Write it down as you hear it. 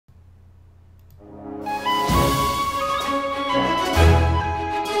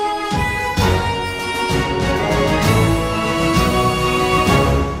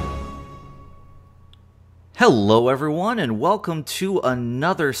Hello everyone and welcome to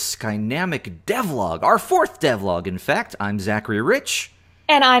another Skynamic Devlog, our fourth devlog in fact. I'm Zachary Rich.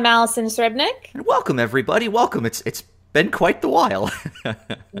 And I'm Allison Srebnick. And welcome everybody, welcome. It's been quite the while.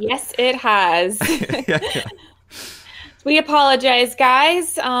 Yes, it has. We apologize,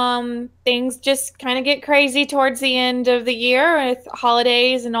 guys. Things just kind of get crazy towards the end of the year with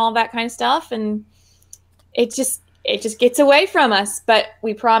holidays and all that kind of stuff, and it just gets away from us. But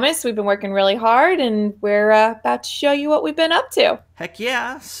we promise we've been working really hard, and we're about to show you what we've been up to. Heck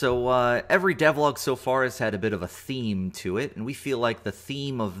yeah. So every devlog so far has had a bit of a theme to it, and we feel like the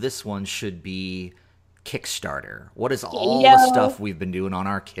theme of this one should be Kickstarter. What is all the stuff we've been doing on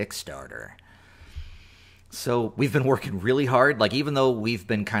our Kickstarter? So we've been working really hard. Like, even though we've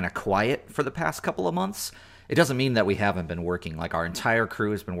been kind of quiet for the past couple of months, it doesn't mean that we haven't been working. Like, our entire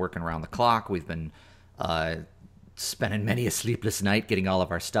crew has been working around the clock. We've been spending many a sleepless night getting all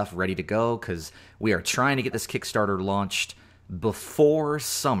of our stuff ready to go because we are trying to get this Kickstarter launched before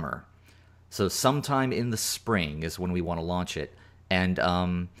summer. So sometime in the spring is when we want to launch it.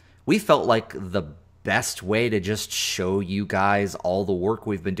 And we felt like the best way to just show you guys all the work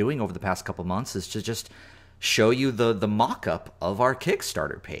we've been doing over the past couple months is to just show you the mock-up of our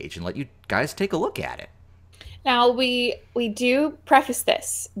Kickstarter page and let you guys take a look at it. Now, we do preface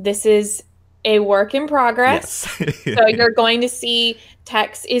this. This is a work in progress. Yes. So you're going to see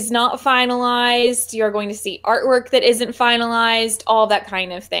text is not finalized. You're going to see artwork that isn't finalized, all that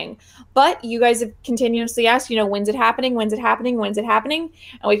kind of thing. But you guys have continuously asked, when's it happening? When's it happening? When's it happening?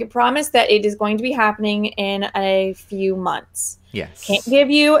 And we can promise that it is going to be happening in a few months. Yes. Can't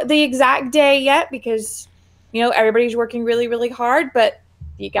give you the exact day yet because, everybody's working really, really hard, but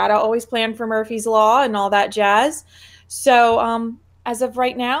you got to always plan for Murphy's Law and all that jazz. So, as of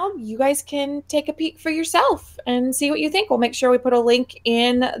right now, you guys can take a peek for yourself and see what you think. We'll make sure we put a link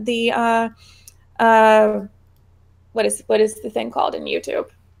in the what is the thing called in YouTube?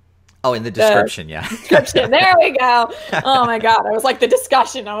 Oh, in the description, yeah. Description. There we go. Oh my God, I was like the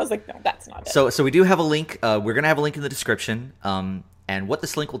discussion. I was like, no, that's not it. So we do have a link. We're gonna have a link in the description. And what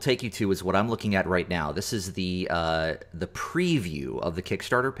this link will take you to is what I'm looking at right now. This is the preview of the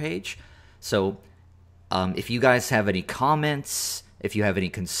Kickstarter page. So if you guys have any comments, if you have any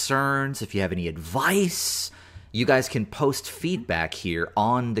concerns, if you have any advice, you guys can post feedback here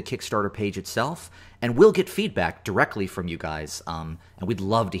on the Kickstarter page itself, and we'll get feedback directly from you guys. And we'd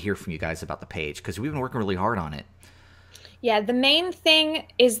love to hear from you guys about the page because we've been working really hard on it. Yeah, the main thing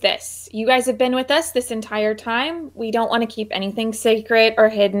is this. You guys have been with us this entire time. We don't want to keep anything secret or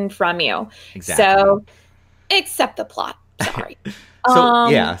hidden from you. Exactly. So, except the plot. Sorry.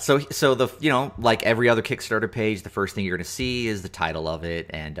 So the like every other Kickstarter page, the first thing you're going to see is the title of it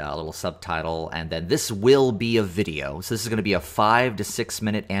and a little subtitle, and then this will be a video. So this is going to be a 5 to 6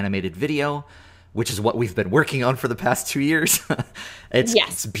 minute animated video, which is what we've been working on for the past 2 years.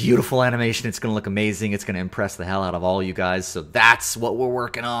 It's beautiful animation. It's going to look amazing. It's going to impress the hell out of all you guys. So that's what we're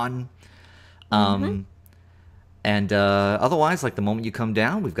working on. And otherwise, like the moment you come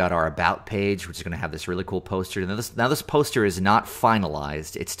down, we've got our About page, which is going to have this really cool poster. Now this poster is not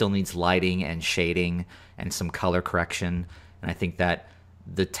finalized. It still needs lighting and shading and some color correction. And I think that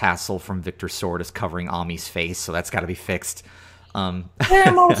the tassel from Victor's sword is covering Ami's face, so that's got to be fixed. There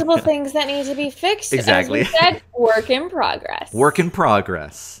are multiple things that need to be fixed. Exactly. As we said, work in progress. Work in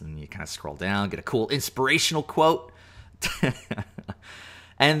progress. And you kind of scroll down, get a cool inspirational quote.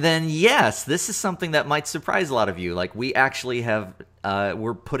 And then, yes, this is something that might surprise a lot of you. Like, we actually have,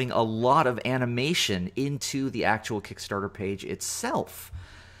 we're putting a lot of animation into the actual Kickstarter page itself.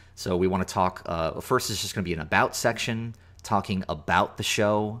 So we want to talk, first it's just going to be an About section, talking about the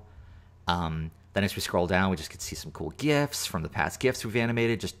show. Then as we scroll down, we just get to see some cool GIFs from the past GIFs we've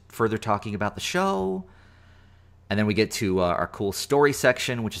animated, just further talking about the show. And then we get to our cool story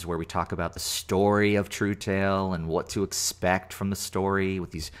section, which is where we talk about the story of True Tale and what to expect from the story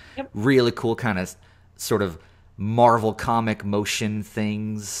with these really cool kind of sort of Marvel comic motion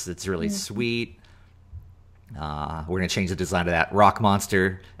things. It's really sweet. We're going to change the design of that rock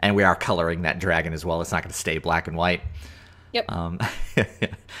monster, and we are coloring that dragon as well. It's not going to stay black and white. Yep.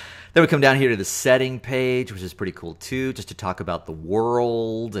 Then we come down here to the setting page, which is pretty cool too, just to talk about the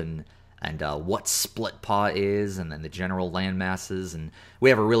world and what Split Paw is, and then the general land masses. And we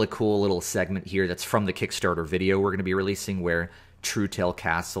have a really cool little segment here that's from the Kickstarter video we're going to be releasing, where True Tale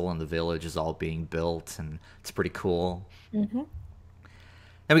Castle and the village is all being built, and it's pretty cool. Then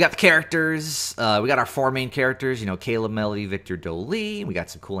we got the characters. We got our 4 main characters, Caleb, Melody, Victor, Dolee. We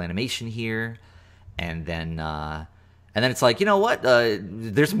got some cool animation here. And then it's like, you know what?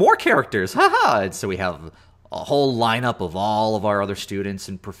 There's more characters. Haha! And so we have a whole lineup of all of our other students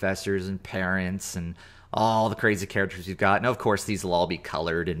and professors and parents and all the crazy characters we've got. And of course, these will all be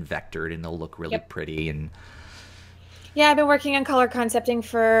colored and vectored, and they'll look really pretty. And yeah, I've been working on color concepting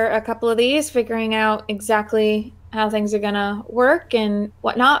for a couple of these, figuring out exactly how things are gonna work and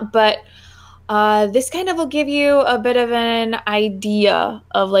whatnot. But this kind of will give you a bit of an idea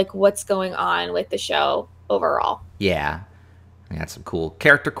of like what's going on with the show overall. Yeah, we got some cool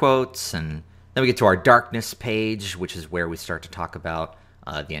character quotes, and then we get to our darkness page, which is where we start to talk about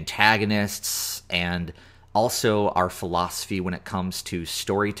the antagonists and also our philosophy when it comes to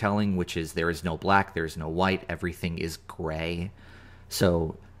storytelling, which is there is no black, there is no white, everything is gray.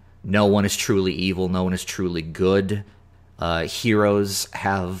 So no one is truly evil, no one is truly good. Heroes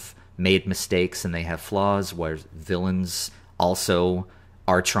have made mistakes and they have flaws, whereas villains also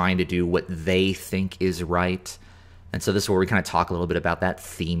are trying to do what they think is right. And so this is where we kind of talk a little bit about that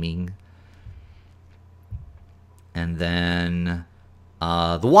theming. And then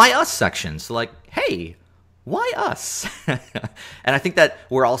the why us section. So like, hey, why us? And I think that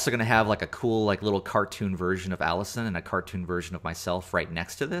we're also going to have like a cool like little cartoon version of Allison and a cartoon version of myself right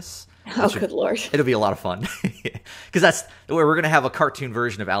next to this. Oh, good Lord. It'll be a lot of fun. Because that's where we're going to have a cartoon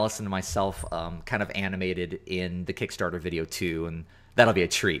version of Allison and myself kind of animated in the Kickstarter video too. And that'll be a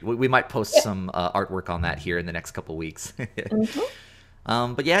treat. We might post some artwork on that here in the next couple weeks.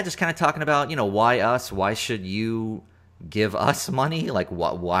 But yeah, just kind of talking about, you know, why us? Why should you give us money? Like,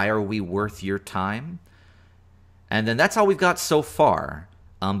 why are we worth your time? And then that's all we've got so far.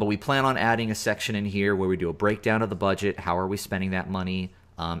 But we plan on adding a section in here where we do a breakdown of the budget. How are we spending that money?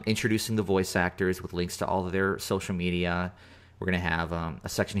 Introducing the voice actors with links to all of their social media. We're going to have a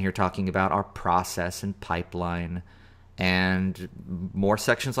section here talking about our process and pipeline, and more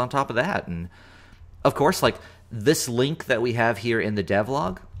sections on top of that. And of course, like this link that we have here in the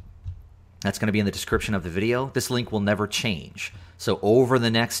devlog, that's going to be in the description of the video. This link will never change. So over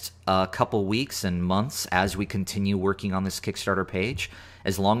the next couple weeks and months, as we continue working on this Kickstarter page,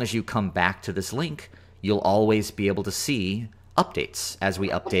 as long as you come back to this link, you'll always be able to see updates as we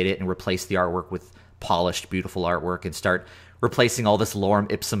update it and replace the artwork with polished, beautiful artwork and start replacing all this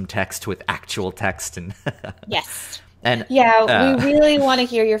lorem ipsum text with actual text. And yes. And yeah, we really want to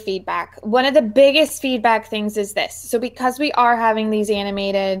hear your feedback. One of the biggest feedback things is this. So because we are having these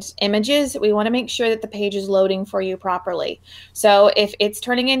animated images, we want to make sure that the page is loading for you properly. So if it's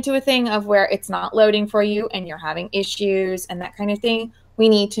turning into a thing of where it's not loading for you and you're having issues and that kind of thing, we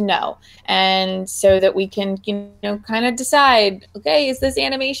need to know. And so that we can, you know, kind of decide, okay, is this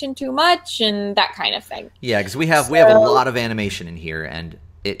animation too much and that kind of thing. Yeah, because we have a lot of animation in here, and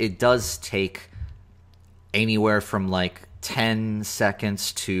it does take anywhere from like 10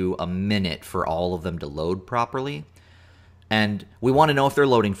 seconds to a minute for all of them to load properly. And we want to know if they're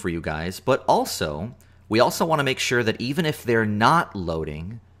loading for you guys, but also we also want to make sure that even if they're not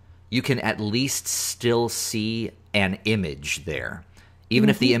loading, you can at least still see an image there. Even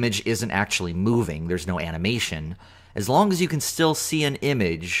if the image isn't actually moving, there's no animation, as long as you can still see an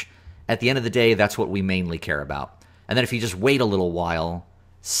image, at the end of the day, that's what we mainly care about. And then if you just wait a little while,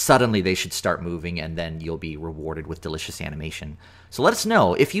 suddenly they should start moving, and then you'll be rewarded with delicious animation. So let us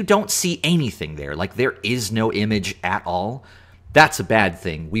know if you don't see anything there, like there is no image at all. That's a bad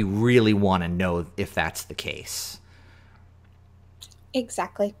thing. We really want to know if that's the case.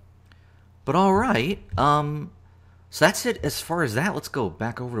 Exactly. But all right, so that's it as far as that. Let's go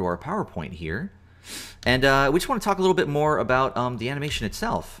back over to our PowerPoint here, and we just want to talk a little bit more about the animation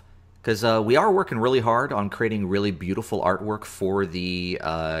itself. Because we are working really hard on creating really beautiful artwork for the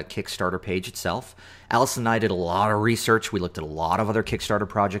Kickstarter page itself. Allison and I did a lot of research. We looked at a lot of other Kickstarter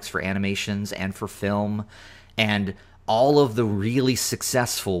projects for animations and for film. And all of the really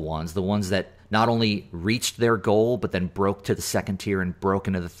successful ones, the ones that not only reached their goal, but then broke to the second tier and broke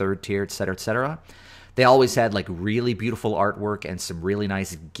into the third tier, etc., they always had like really beautiful artwork and some really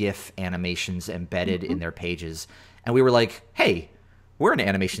nice GIF animations embedded in their pages. And we were like, hey, we're an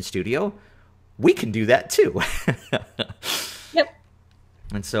animation studio. We can do that too. Yep.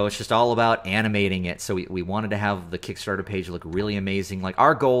 And so it's just all about animating it. So we wanted to have the Kickstarter page look really amazing. Like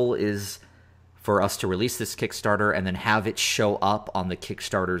our goal is for us to release this Kickstarter and then have it show up on the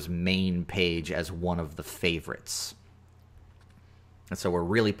Kickstarter's main page as one of the favorites. And so we're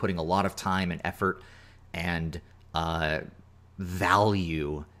really putting a lot of time and effort and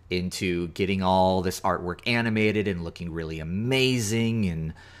value into getting all this artwork animated and looking really amazing.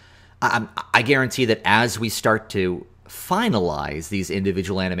 And I guarantee that as we start to finalize these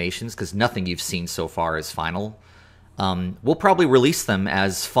individual animations, because nothing you've seen so far is final, we'll probably release them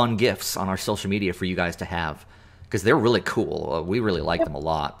as fun GIFs on our social media for you guys to have, because they're really cool. We really like them a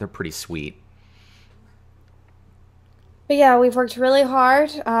lot. They're pretty sweet. But yeah, we've worked really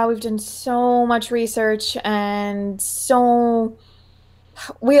hard. We've done so much research and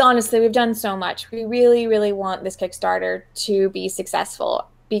we've done so much. We really, really want this Kickstarter to be successful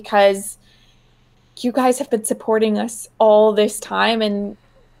because you guys have been supporting us all this time, and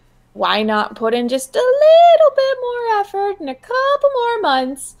why not put in just a little bit more effort and a couple more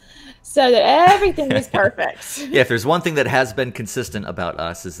months so that everything is perfect. Yeah, if there's one thing that has been consistent about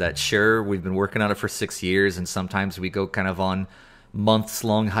us is that, sure, we've been working on it for 6 years, and sometimes we go kind of on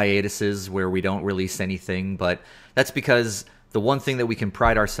months-long hiatuses where we don't release anything, but that's because the one thing that we can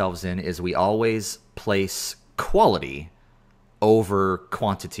pride ourselves in is we always place quality over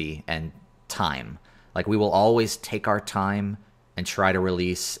quantity and time. Like, we will always take our time and try to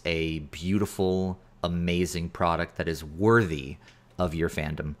release a beautiful, amazing product that is worthy of your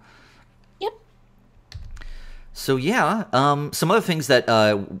fandom. Yep. So yeah, some other things that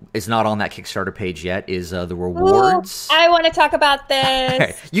is not on that Kickstarter page yet is the rewards. Ooh, I want to talk about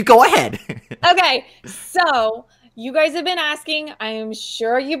this. You go ahead. Okay, so you guys have been asking, I am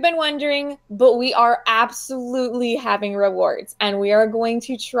sure you've been wondering, but we are absolutely having rewards, and we are going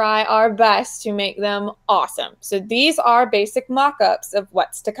to try our best to make them awesome. So these are basic mock-ups of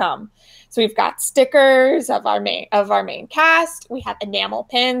what's to come. So we've got stickers of our main cast. We have enamel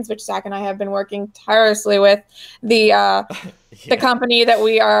pins, which Zach and I have been working tirelessly with the the company that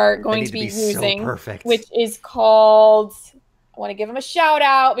we are going to be using, so perfect. Which is called, I want to give them a shout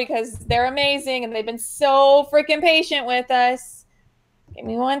out because they're amazing and they've been so freaking patient with us. Give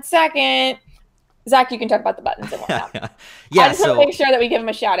me 1 second. Zach, you can talk about the buttons and whatnot. Yeah, I just want to make sure that we give them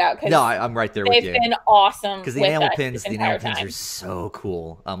a shout out. No, I'm right there with you. They've been awesome. Because the enamel pins are so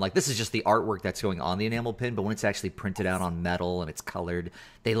cool. Like, this is just the artwork that's going on the enamel pin, but when it's actually printed out on metal and it's colored,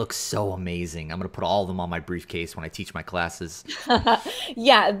 they look so amazing. I'm going to put all of them on my briefcase when I teach my classes.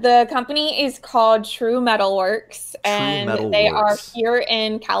 Yeah, the company is called True Metalworks, and they are here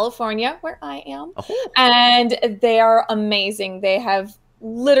in California, where I am. Oh. And they are amazing. They have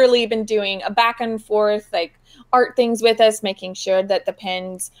literally been doing a back and forth like art things with us, making sure that the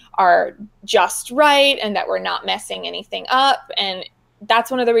pins are just right and that we're not messing anything up. And that's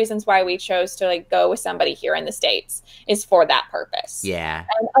one of the reasons why we chose to like go with somebody here in the States, is for that purpose. Yeah.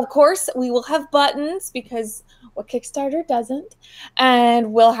 And of course we will have buttons, because what Kickstarter doesn't,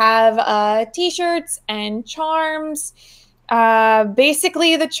 and we'll have t-shirts and charms.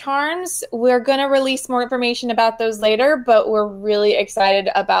 Basically the charms, we're going to release more information about those later, but we're really excited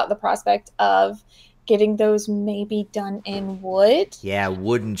about the prospect of getting those maybe done in wood. Yeah,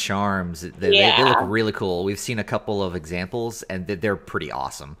 wooden charms. They look really cool. We've seen a couple of examples, and they're pretty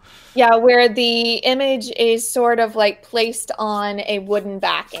awesome. Yeah, where the image is sort of like placed on a wooden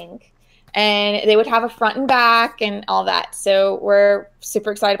backing, and they would have a front and back and all that. So we're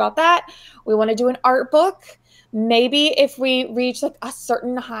super excited about that. We want to do an art book. Maybe if we reach like a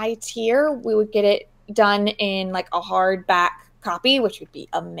certain high tier, we would get it done in like a hardback copy, which would be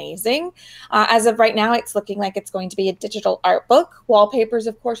amazing. As of right now, it's looking like it's going to be a digital art book. Wallpapers,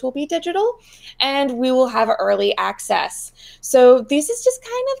 of course, will be digital, and we will have early access. So this is just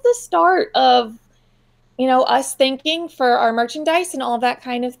kind of the start of, you know, us thinking for our merchandise and all that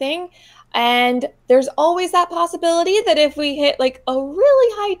kind of thing. And there's always that possibility that if we hit like a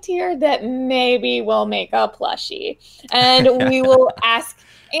really high tier, that maybe we'll make a plushie, and we will ask,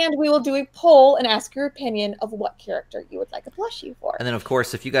 and we will do a poll and ask your opinion of what character you would like a plushie for. And then, of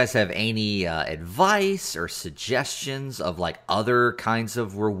course, if you guys have any advice or suggestions of like other kinds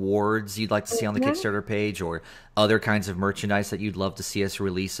of rewards you'd like to see on the Kickstarter page, or other kinds of merchandise that you'd love to see us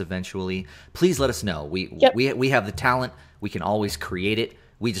release eventually, please let us know. We have the talent. We can always create it.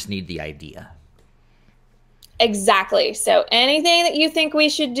 We just need the idea. Exactly. So anything that you think we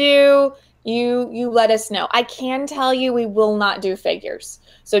should do, you let us know. I can tell you we will not do figures.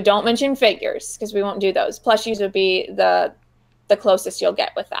 So don't mention figures, because we won't do those. Plushies would be the closest you'll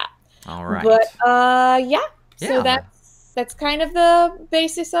get with that. All right. But yeah. So that's kind of the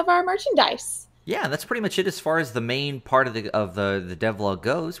basis of our merchandise. Yeah, that's pretty much it as far as the main part of the devlog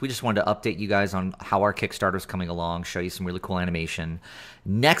goes. We just wanted to update you guys on how our Kickstarter's coming along, show you some really cool animation.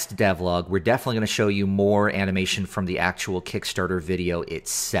 Next devlog, we're definitely going to show you more animation from the actual Kickstarter video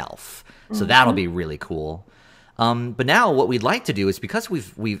itself. So that'll be really cool. But now what we'd like to do is, because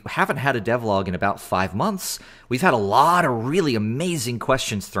we haven't had a devlog in about 5 months, we've had a lot of really amazing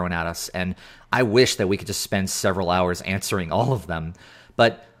questions thrown at us, and I wish that we could just spend several hours answering all of them.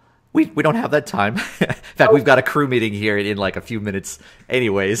 But we don't have that time. In fact, we've got a crew meeting here in like a few minutes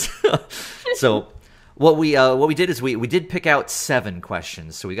anyways. So what we did is we did pick out 7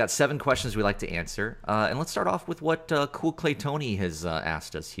 questions. So we got 7 questions we like to answer. And let's start off with what Cool Clay Tony has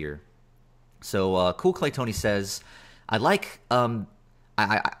asked us here. So Cool Clay Tony says, I like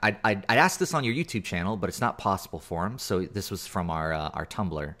I'd ask this on your YouTube channel, but it's not possible for him. So this was from our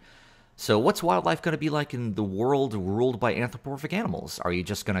Tumblr. So what's wildlife going to be like in the world ruled by anthropomorphic animals? Are you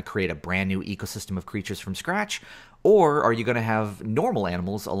just going to create a brand new ecosystem of creatures from scratch? Or are you going to have normal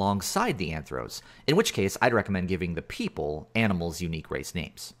animals alongside the anthros? In which case, I'd recommend giving the people animals' unique race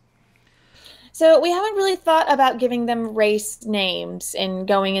names. So we haven't really thought about giving them race names and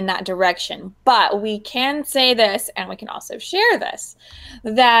going in that direction, but we can say this, and we can also share this,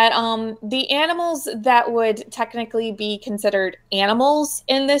 that the animals that would technically be considered animals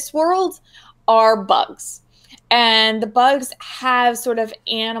in this world are bugs. And the bugs have sort of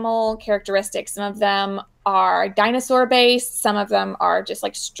animal characteristics. Some of them are dinosaur-based, some of them are just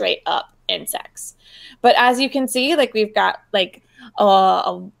like straight up insects. But as you can see, like we've got like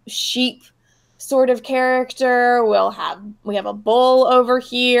a sheep sort of character. We have a bull over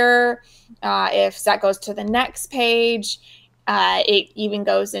here. If that goes to the next page, it even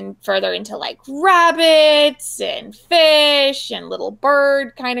goes in further into like rabbits and fish and little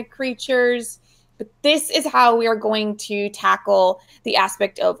bird kind of creatures. But this is how we are going to tackle the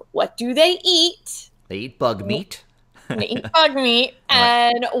aspect of what do they eat? They eat bug meat. They eat bug meat.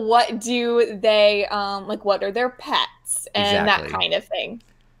 And what do they, like what are their pets and that kind of thing.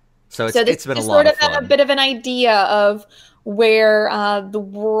 So it's been a lot of fun. A bit of an idea of where the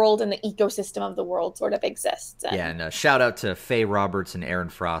world and the ecosystem of the world sort of exists. Yeah, and shout out to Faye Roberts and Aaron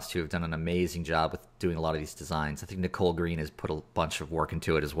Frost, who have done an amazing job with doing a lot of these designs. I think Nicole Green has put a bunch of work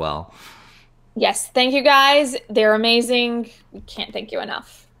into it as well. Yes, thank you guys. They're amazing. We can't thank you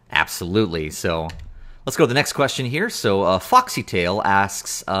enough. Absolutely. So let's go to the next question here. So Foxytail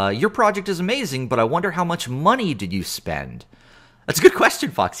asks, your project is amazing, but I wonder how much money did you spend? That's a good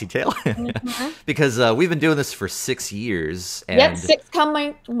question, Foxytail. Because we've been doing this for 6 years. And yep, 6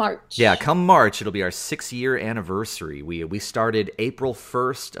 come March. Yeah, come March, it'll be our 6-year anniversary. We started April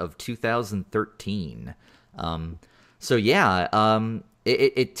 1st of 2013. So yeah,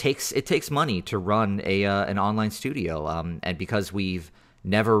 it takes money to run an online studio. And because we've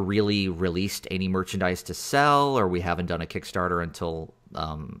never really released any merchandise to sell, or we haven't done a Kickstarter until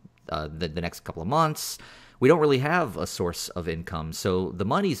the next couple of months, we don't really have a source of income, so the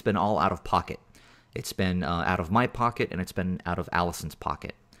money's been all out of pocket. It's been out of my pocket, and it's been out of Allison's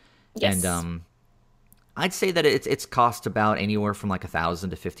pocket. Yes. And I'd say that it's cost about anywhere from like $1,000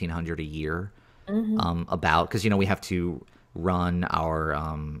 to $1,500 a year, about, because we have to run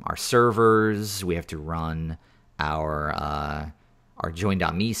our servers, we have to run our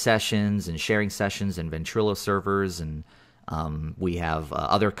Join.me sessions and sharing sessions and Ventrilo servers, and we have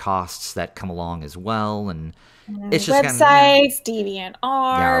other costs that come along as well, and it's just websites, DeviantArt,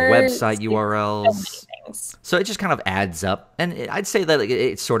 our website URLs. So it just kind of adds up, and I'd say that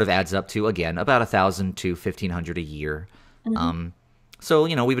it sort of adds up to, again, about $1,000 to $1,500 a year. So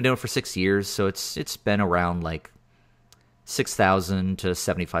we've been doing it for 6 years, so it's been around like $6,000 to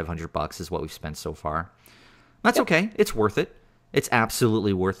 $7,500 is what we've spent so far. That's okay. It's worth it. It's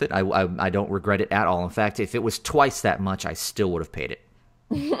absolutely worth it. I don't regret it at all. In fact, if it was twice that much, I still would have paid it.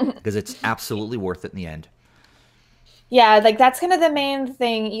 Because it's absolutely worth it in the end. Yeah, like that's kind of the main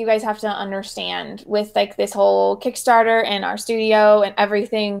thing you guys have to understand with like this whole Kickstarter and our studio and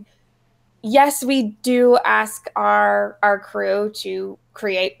everything. Yes, we do ask our crew to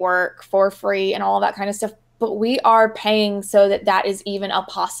create work for free and all that kind of stuff, but we are paying so that is even a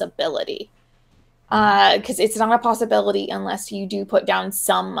possibility. Because it's not a possibility unless you do put down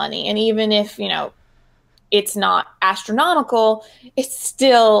some money. And even if, it's not astronomical, it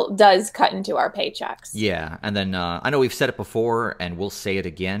still does cut into our paychecks. Yeah, and then I know we've said it before, and we'll say it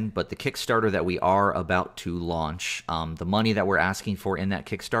again, but the Kickstarter that we are about to launch, the money that we're asking for in that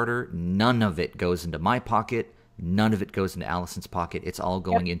Kickstarter, none of it goes into my pocket, none of it goes into Allison's pocket. It's all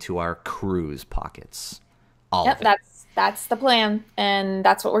going into our crew's pockets. All of it. That's the plan, and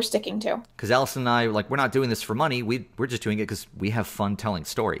that's what we're sticking to. Because Allison and I, we're not doing this for money. We're just doing it because we have fun telling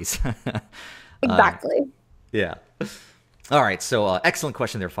stories. Exactly. Yeah. All right, so excellent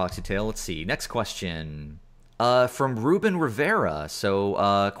question there, Foxytail. Let's see. Next question from Ruben Rivera.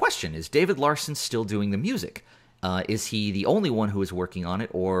 So question, is David Larson still doing the music? Is he the only one who is working on it,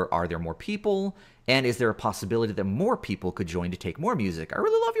 or are there more people? And is there a possibility that more people could join to take more music? I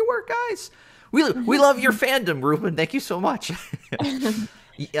really love your work, guys. We love your fandom, Ruben. Thank you so much.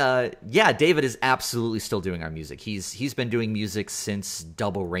 Yeah, David is absolutely still doing our music. He's been doing music since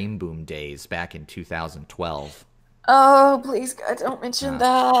Double Rainbow days back in 2012. Oh, please, God, don't mention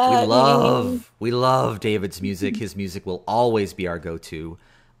that. We love David's music. His music will always be our go-to.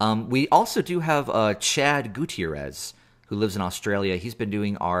 We also do have Chad Gutierrez, who lives in Australia. He's been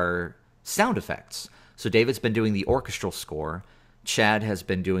doing our sound effects. So David's been doing the orchestral score. Chad has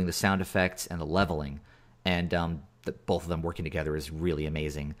been doing the sound effects and the leveling. And both of them working together is really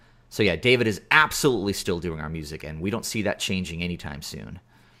amazing. So yeah, David is absolutely still doing our music, and we don't see that changing anytime soon.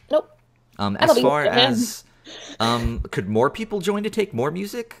 Nope. As far as could more people join to take more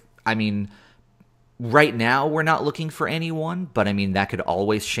music? I mean, right now we're not looking for anyone, but I mean that could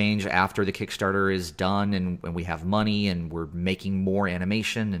always change after the Kickstarter is done and we have money and we're making more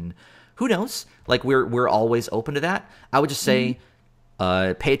animation, and who knows? Like we're always open to that. I would just say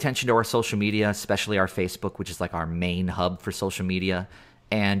pay attention to our social media, especially our Facebook, which is like our main hub for social media.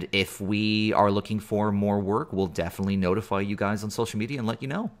 And if we are looking for more work, we'll definitely notify you guys on social media and let you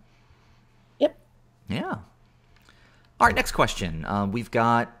know. Yep. Yeah. All right, next question. We've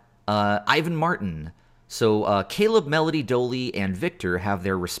got Ivan Martin. So Caleb, Melody, Dolly, and Victor have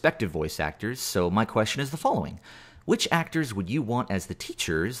their respective voice actors. So my question is the following. Which actors would you want as the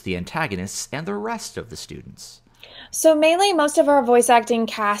teachers, the antagonists, and the rest of the students? So mainly most of our voice acting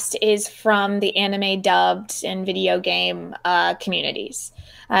cast is from the anime dubbed and video game communities.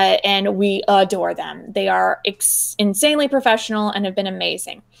 And we adore them. They are insanely professional and have been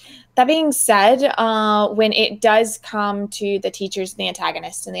amazing. That being said, when it does come to the teachers, the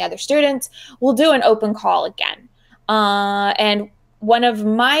antagonists, and the other students, we'll do an open call again. And one of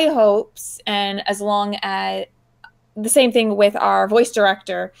my hopes, and as long as the same thing with our voice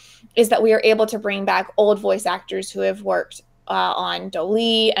director, is that we are able to bring back old voice actors who have worked on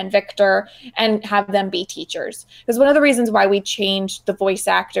Dolly and Victor and have them be teachers. Because one of the reasons why we changed the voice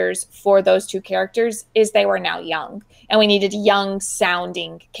actors for those two characters is they were now young and we needed young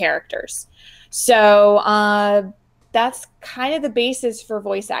sounding characters. So that's kind of the basis for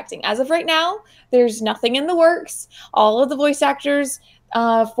voice acting. As of right now, there's nothing in the works. All of the voice actors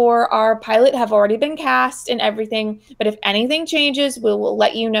for our pilot have already been cast and everything. But if anything changes, we will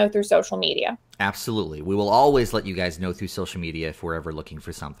let you know through social media. Absolutely. We will always let you guys know through social media if we're ever looking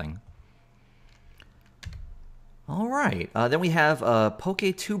for something. All right. Then we have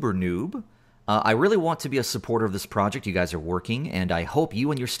PokeTuber Noob. I really want to be a supporter of this project you guys are working, and I hope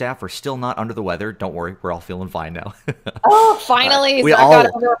you and your staff are still not under the weather. Don't worry, we're all feeling fine now. Oh, finally!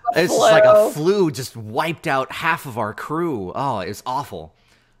 It's like a flu just wiped out half of our crew. Oh, it was awful.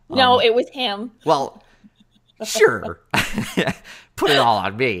 No, it was him. Well, sure. Put it all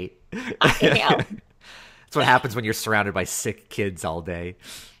on me. I know. That's what happens when you're surrounded by sick kids all day.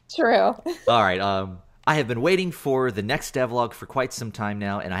 True. All right. I have been waiting for the next devlog for quite some time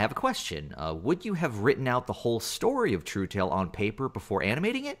now, and I have a question. Would you have written out the whole story of True Tale on paper before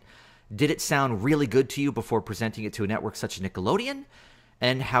animating it? Did it sound really good to you before presenting it to a network such as Nickelodeon?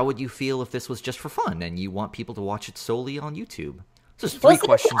 And how would you feel if this was just for fun and you want people to watch it solely on YouTube? Just three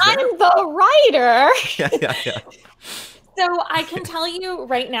questions there. I'm the writer. Yeah. So I can tell you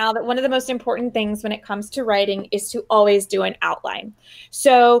right now that one of the most important things when it comes to writing is to always do an outline.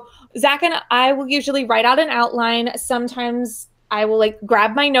 So Zach and I will usually write out an outline. Sometimes I will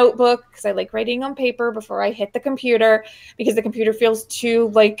grab my notebook because I like writing on paper before I hit the computer because the computer feels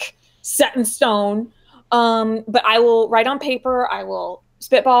too set in stone. But I will write on paper. I will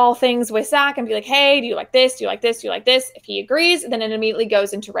spitball things with Zach and be like, hey, do you like this? Do you like this? Do you like this? If he agrees, then it immediately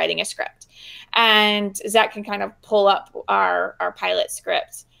goes into writing a script. And Zach can kind of pull up our pilot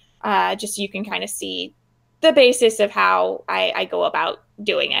script just so you can kind of see the basis of how I go about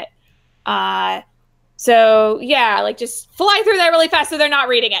doing it. So yeah, just fly through that really fast so they're not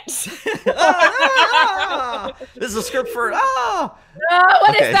reading it. This is a script for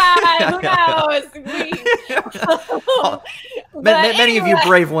what is that? Who knows? Many of you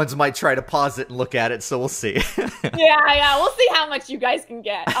brave ones might try to pause it and look at it, so we'll see. yeah, we'll see how much you guys can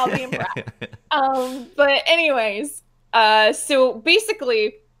get. I'll be impressed. But anyways, so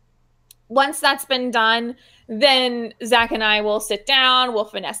basically, once that's been done, then Zach and I will sit down, we'll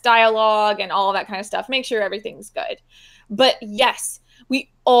finesse dialogue and all of that kind of stuff, make sure everything's good. But yes, we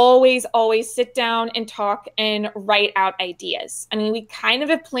always sit down and talk and write out ideas. I mean, we kind of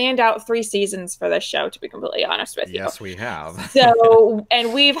have planned out 3 seasons for this show, to be completely honest with you. Yes, we have. So,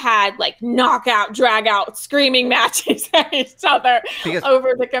 and we've had knockout, drag out, screaming matches at each other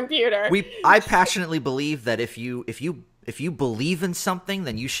over the computer. I passionately believe that if you believe in something,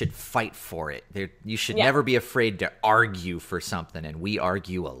 then you should fight for it. You should never be afraid to argue for something, and we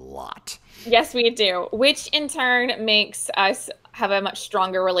argue a lot. Yes, we do, which in turn makes us have a much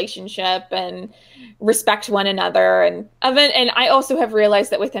stronger relationship and respect one another. And I also have realized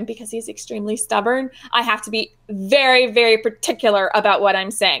that with him, because he's extremely stubborn, I have to be very, very particular about what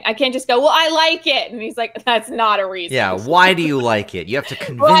I'm saying. I can't just go, well, I like it. And he's like, that's not a reason. Yeah, why do you like it? You have to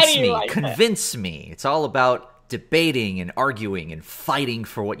convince me. It's all about debating and arguing and fighting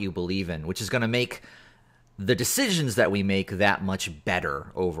for what you believe in, which is going to make the decisions that we make that much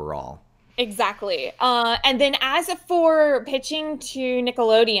better overall. Exactly. And then as for pitching to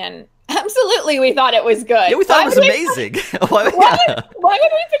Nickelodeon, absolutely, we thought it was good. Yeah, we thought it was amazing. Why would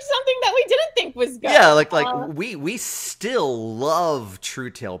we pitch something that we didn't think was good? Yeah, like we still love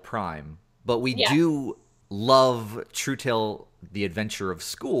True Tale Prime, but we do love True Tale: The Adventure of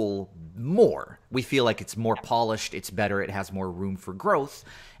School more. We feel like it's more polished, it's better, it has more room for growth.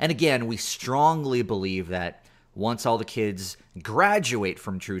 And again, we strongly believe that once all the kids graduate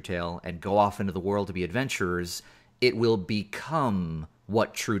from True Tale and go off into the world to be adventurers, it will become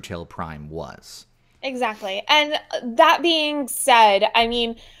what True Tale Prime was. Exactly. And that being said, I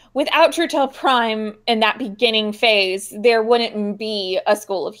mean, without True Tale Prime in that beginning phase, there wouldn't be a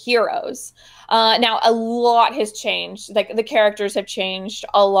School of Heroes. Now, a lot has changed. Like, the characters have changed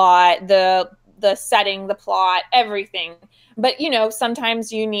a lot, the setting, the plot, everything. But, you know,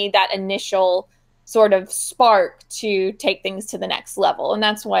 sometimes you need that initial sort of spark to take things to the next level. And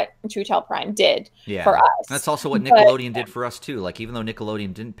that's what True Tale Prime did for us. That's also what Nickelodeon did for us too. Like, even though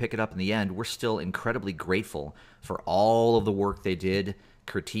Nickelodeon didn't pick it up in the end, we're still incredibly grateful for all of the work they did,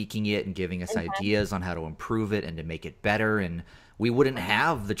 critiquing it and giving us ideas on how to improve it and to make it better. And we wouldn't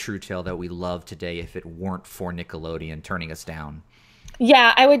have the True Tale that we love today if it weren't for Nickelodeon turning us down.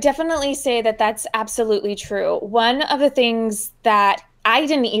 Yeah, I would definitely say that that's absolutely true. One of the things that I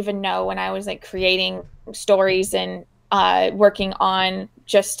didn't even know when I was like creating stories and working on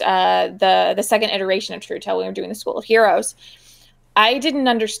just the second iteration of True Tale when we were doing the School of Heroes, I didn't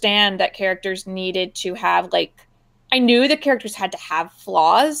understand that characters needed to have like, I knew the characters had to have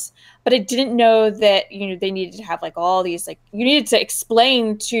flaws, but I didn't know that, you know, they needed to have like all these, like, you needed to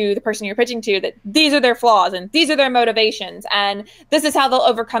explain to the person you're pitching to that these are their flaws and these are their motivations and this is how they'll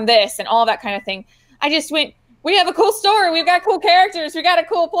overcome this and all that kind of thing. I just went, we have a cool story. We've got cool characters. We got a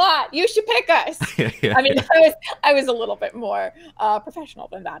cool plot. You should pick us. I mean, I was a little bit more professional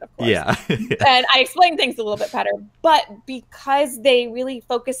than that, of course. Yeah. And I explained things a little bit better. But because they really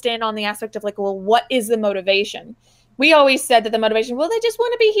focused in on the aspect of like, well, what is the motivation? We always said that the motivation, well, they just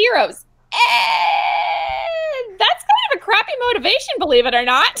want to be heroes. That's kind of a crappy motivation, believe it or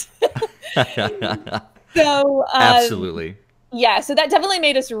not. So absolutely. Yeah. So that definitely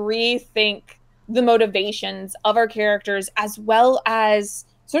made us rethink the motivations of our characters, as well as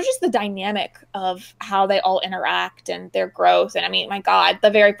sort of just the dynamic of how they all interact and their growth. And I mean, my God, the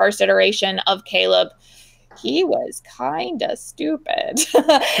very first iteration of Caleb, he was kind of stupid. So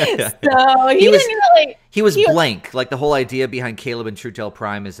he was blank. Like, the whole idea behind Caleb and True Tale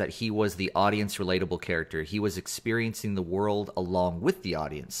Prime is that he was the audience relatable character. He was experiencing the world along with the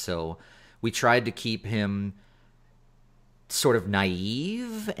audience. So we tried to keep him sort of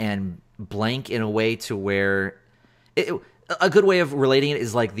naive and blank in a way to where a good way of relating it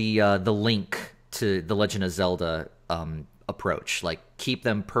is like the Link to the Legend of Zelda approach. Like, keep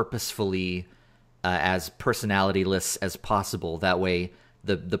them purposefully as personalityless as possible. That way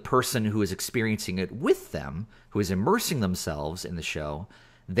the person who is experiencing it with them, who is immersing themselves in the show,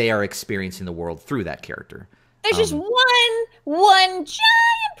 they are experiencing the world through that character. There's just one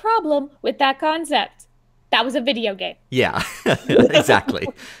giant problem with that concept. That was a video game. Yeah, exactly.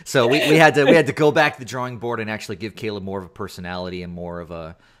 So we had to go back to the drawing board and actually give Caleb more of a personality and more of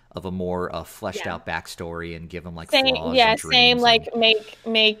a more fleshed out backstory and give him like flaws. Yeah, and dreams same. Like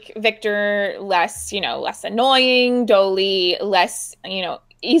make Victor less annoying, Dolly less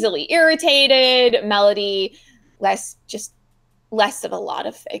easily irritated, Melody less of a lot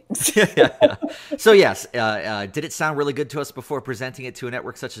of things. Yeah. So yes, did it sound really good to us before presenting it to a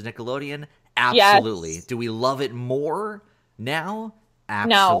network such as Nickelodeon? Absolutely. Yes. Do we love it more now?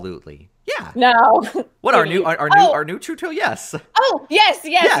 Absolutely. No. Yeah. No. What our new True Tale? Yes. Oh yes.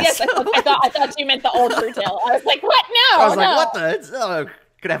 I thought you meant the old True Tale. I was like, what? No. I was like, what the?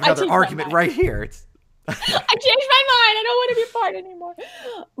 Could have another argument right here. I changed my mind. I don't want to be part anymore.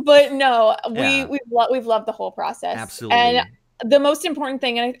 But no, we've loved the whole process. Absolutely. And the most important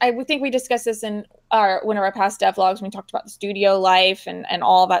thing, and I think we discussed this in one of our past devlogs when we talked about the studio life and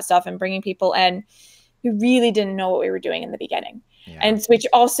all of that stuff and bringing people in, we really didn't know what we were doing in the beginning. Yeah. And which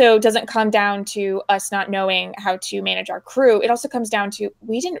also doesn't come down to us not knowing how to manage our crew. It also comes down to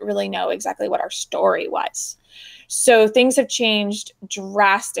we didn't really know exactly what our story was. So things have changed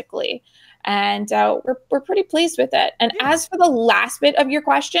drastically. And we're pretty pleased with it. And as for the last bit of your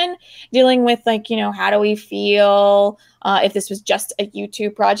question, dealing with how do we feel if this was just a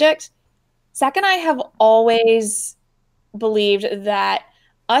YouTube project? Zach and I have always believed that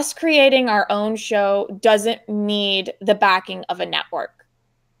us creating our own show doesn't need the backing of a network.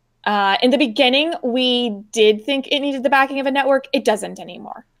 In the beginning, we did think it needed the backing of a network. It doesn't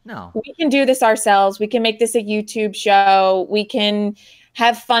anymore. No. We can do this ourselves. We can make this a YouTube show. We can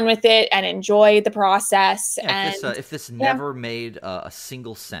have fun with it and enjoy the process. Yeah, and if this never made a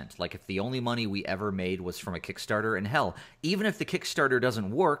single cent, like if the only money we ever made was from a Kickstarter, and hell, even if the Kickstarter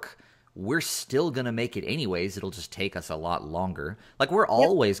doesn't work, we're still going to make it anyways. It'll just take us a lot longer. Like, we're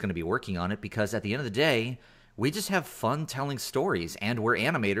always going to be working on it because at the end of the day, we just have fun telling stories, and we're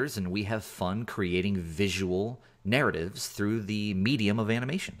animators, and we have fun creating visual narratives through the medium of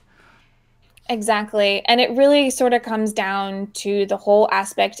animation. Exactly. And it really sort of comes down to the whole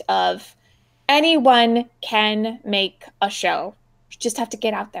aspect of anyone can make a show. You just have to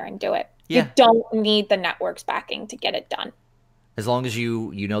get out there and do it. Yeah. You don't need the network's backing to get it done. As long as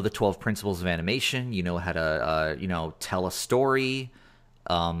you know the 12 principles of animation, you know how to tell a story,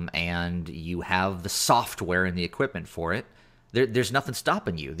 and you have the software and the equipment for it, there's nothing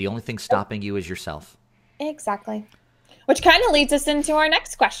stopping you. The only thing stopping you is yourself. Exactly. Which kind of leads us into our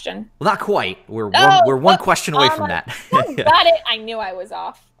next question. Well, not quite. We're one question away from that. Got it. I knew I was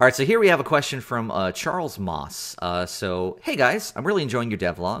off. All right, so here we have a question from Charles Moss. So, hey guys, I'm really enjoying your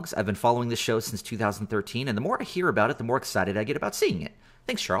devlogs. I've been following this show since 2013, and the more I hear about it, the more excited I get about seeing it.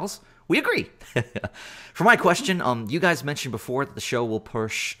 Thanks, Charles. We agree. For my question, you guys mentioned before that the show will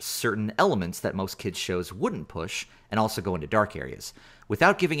push certain elements that most kids' shows wouldn't push, and also go into dark areas.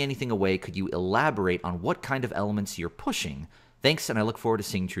 Without giving anything away, could you elaborate on what kind of elements you're pushing? Thanks, and I look forward to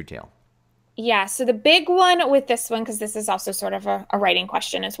seeing True Tale. Yeah, so the big one with this one, because this is also sort of a writing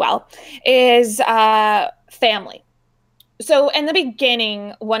question as well, is family. So in the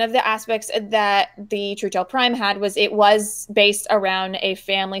beginning, one of the aspects that the True Tale Prime had was it was based around a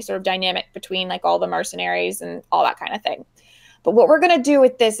family sort of dynamic between like all the mercenaries and all that kind of thing. But what we're going to do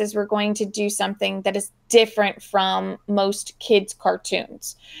with this is we're going to do something that is different from most kids'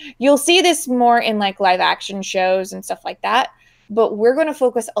 cartoons. You'll see this more in like live action shows and stuff like that. But we're going to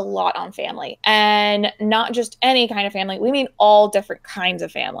focus a lot on family, and not just any kind of family. We mean all different kinds of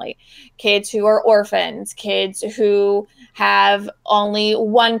family. Kids who are orphans, kids who have only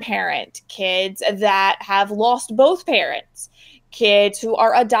one parent, kids that have lost both parents, kids who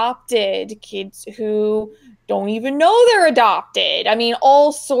are adopted, kids who don't even know they're adopted. I mean,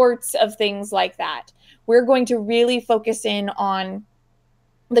 all sorts of things like that. We're going to really focus in on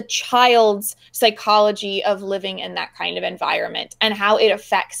the child's psychology of living in that kind of environment and how it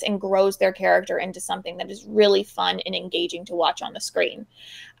affects and grows their character into something that is really fun and engaging to watch on the screen.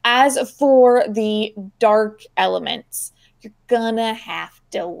 As for the dark elements, you're gonna have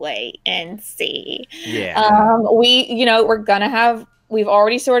to wait and see. Yeah. We've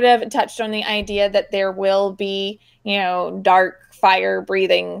already sort of touched on the idea that there will be, dark fire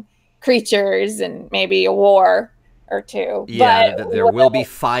breathing creatures and maybe a war or two. Yeah, but there will be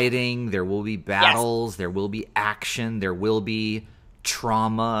fighting, there will be battles, there will be action, there will be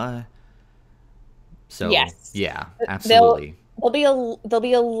trauma. So yeah, absolutely. There'll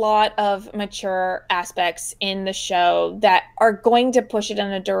be a lot of mature aspects in the show that are going to push it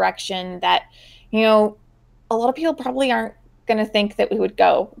in a direction that, a lot of people probably aren't going to think that we would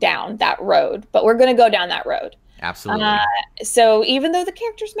go down that road, but we're going to go down that road. Absolutely. So even though the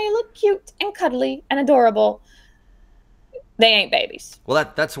characters may look cute and cuddly and adorable, they ain't babies.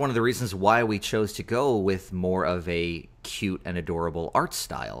 Well, that's one of the reasons why we chose to go with more of a cute and adorable art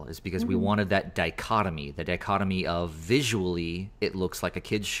style, is because we wanted that dichotomy, the dichotomy of visually it looks like a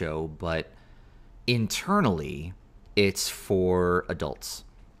kid's show, but internally it's for adults.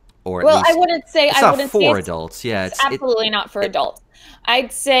 Or at least, I wouldn't say it's for adults. Yeah, it's absolutely not for adults.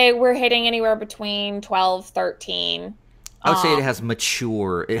 I'd say we're hitting anywhere between 12, 13. I would say it has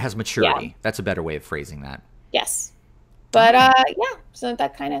maturity. Yeah. That's a better way of phrasing that. Yes. But so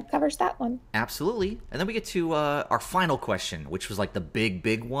that kind of covers that one. Absolutely. And then we get to our final question, which was like the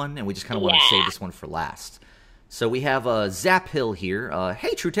big one, and we just kind of want to save this one for last. So we have Zap Hill here.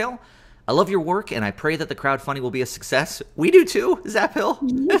 Hey, True Tale. I love your work, and I pray that the crowdfunding will be a success. We do too, Zap Hill.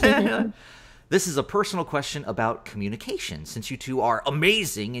 This is a personal question about communication, since you two are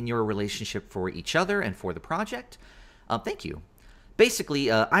amazing in your relationship for each other and for the project. Thank you.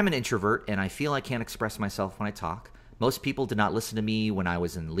 Basically, I'm an introvert, and I feel I can't express myself when I talk. Most people did not listen to me when I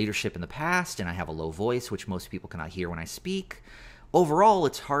was in leadership in the past, and I have a low voice, which most people cannot hear when I speak. Overall,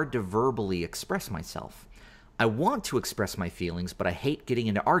 it's hard to verbally express myself. I want to express my feelings, but I hate getting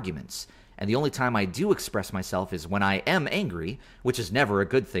into arguments, and the only time I do express myself is when I am angry, which is never a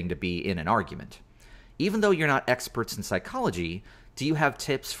good thing to be in an argument. Even though you're not experts in psychology, do you have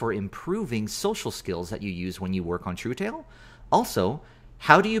tips for improving social skills that you use when you work on True Tale? Also,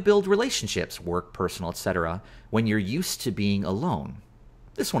 how do you build relationships, work, personal, etc., when you're used to being alone?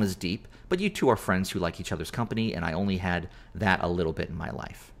 this one is deep, but you two are friends who like each other's company, and I only had that a little bit in my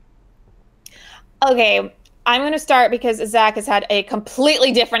life. Okay, I'm going to start because Zach has had a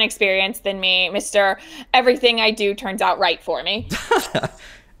completely different experience than me, Mr. Everything I do turns out right for me.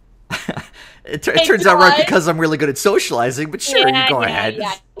 It turns out right because I'm really good at socializing, but sure, you go ahead.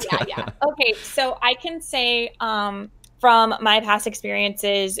 Yeah. Okay, so I can say from my past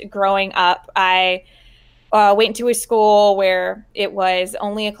experiences growing up, I went to a school where it was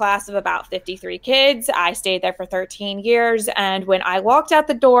only a class of about 53 kids. I stayed there for 13 years, and when I walked out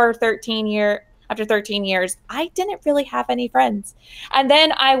the door after 13 years, I didn't really have any friends. And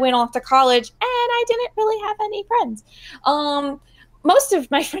then I went off to college and I didn't really have any friends. Most of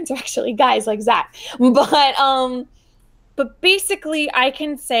my friends are actually guys like Zach. But basically I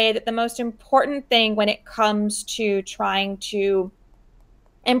can say that the most important thing when it comes to trying to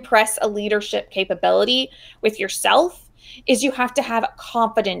impress a leadership capability with yourself is you have to have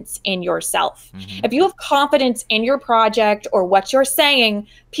confidence in yourself. Mm-hmm. If you have confidence in your project or what you're saying,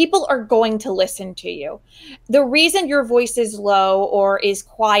 people are going to listen to you. The reason your voice is low or is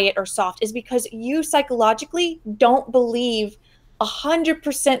quiet or soft is because you psychologically don't believe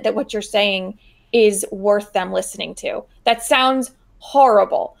 100% that what you're saying is worth them listening to. That sounds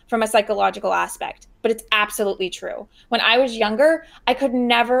horrible from a psychological aspect, but it's absolutely true. When I was younger, I could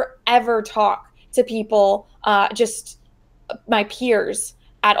never, ever talk to people, just my peers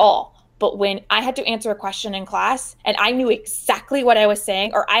at all. But when I had to answer a question in class and I knew exactly what I was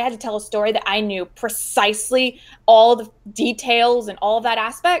saying, or I had to tell a story that I knew precisely all the details and all of that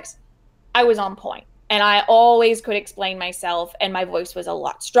aspects, I was on point. And I always could explain myself, and my voice was a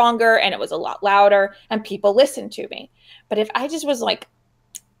lot stronger and it was a lot louder and people listened to me. But if I just was like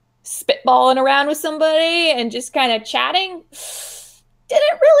spitballing around with somebody and just kind of chatting,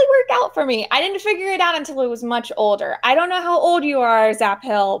 didn't really work out for me. I didn't figure it out until I was much older. I don't know how old you are, Zap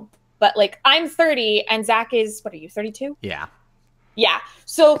Hill, but like I'm 30 and Zach is, what are you, 32? Yeah. Yeah.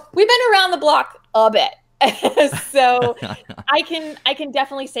 So we've been around the block a bit. So I can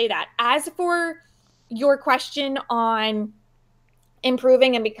definitely say that. As for your question on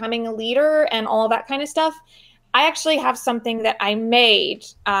improving and becoming a leader and all that kind of stuff, I actually have something that I made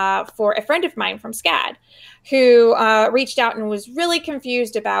for a friend of mine from SCAD who reached out and was really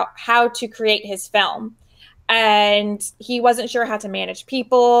confused about how to create his film. And he wasn't sure how to manage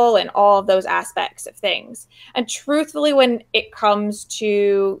people and all of those aspects of things. And truthfully, when it comes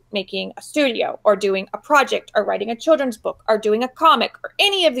to making a studio or doing a project or writing a children's book or doing a comic or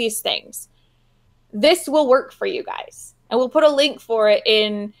any of these things, this will work for you guys. And we'll put a link for it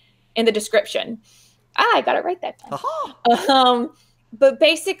in the description. I got it right that time. But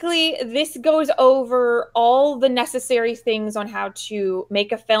basically, this goes over all the necessary things on how to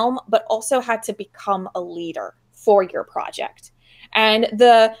make a film, but also how to become a leader for your project. And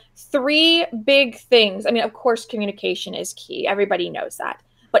the three big things, I mean, of course, communication is key. Everybody knows that.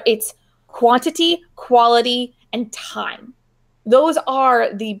 But it's quantity, quality, and time. Those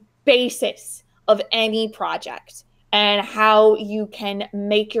are the basis of any project and how you can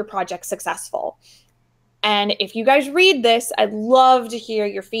make your project successful. And if you guys read this, I'd love to hear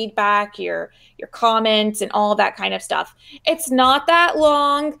your feedback, your comments, and all that kind of stuff. It's not that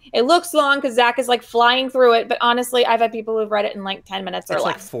long. It looks long because Zach is like flying through it. But honestly, I've had people who've read it in like 10 minutes or less. It's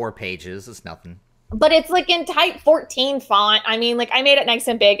like 4 pages. It's nothing. But it's like in type 14 font. I mean, like I made it nice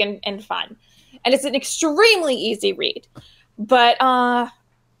and big and fun. And it's an extremely easy read. But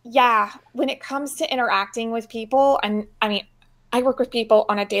yeah, when it comes to interacting with people, I work with people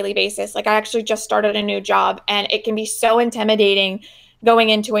on a daily basis. Like I actually just started a new job and it can be so intimidating going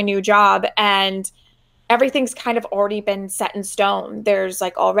into a new job and everything's kind of already been set in stone. There's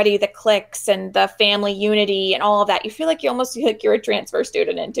like already the cliques and the family unity and all of that. You feel like you almost feel like you're a transfer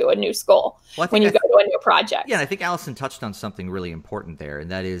student into a new school when you go to a new project. Yeah, and I think Allison touched on something really important there,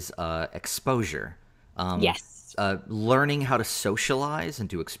 and that is exposure. Yes. Learning how to socialize and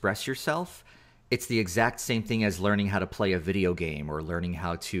to express yourself. It's the exact same thing as learning how to play a video game or learning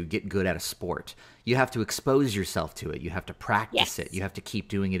how to get good at a sport. You have to expose yourself to it. You have to practice it. You have to keep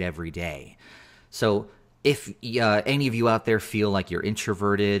doing it every day. So if any of you out there feel like you're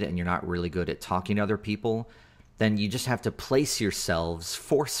introverted and you're not really good at talking to other people, then you just have to place yourselves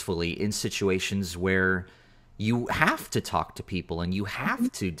forcefully in situations where you have to talk to people and you have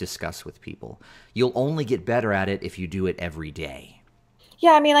to discuss with people. You'll only get better at it if you do it every day.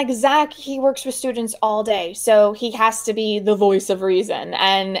 Yeah, I mean, like Zach, he works with students all day, so he has to be the voice of reason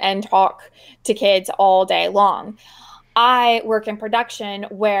and talk to kids all day long. I work in production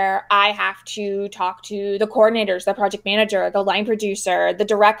where I have to talk to the coordinators, the project manager, the line producer, the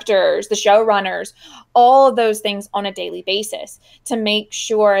directors, the showrunners, all of those things on a daily basis to make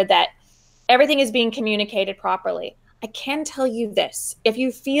sure that everything is being communicated properly. I can tell you this, if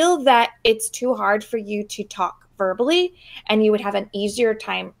you feel that it's too hard for you to talk verbally and you would have an easier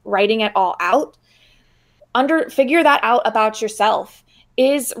time writing it all out, figure that out about yourself.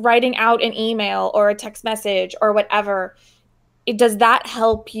 Is writing out an email or a text message or whatever, does that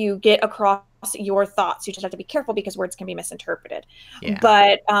help you get across your thoughts? You just have to be careful because words can be misinterpreted. Yeah.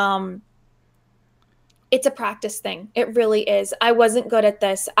 But it's a practice thing. It really is. I wasn't good at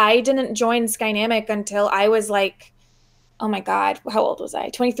this. I didn't join Skynamic until I was like, oh my God, how old was I?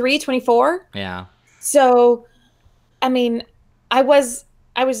 23, 24? Yeah. So, I mean, I was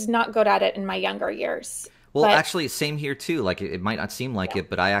not good at it in my younger years. Well, actually, same here too. Like, it might not seem like it,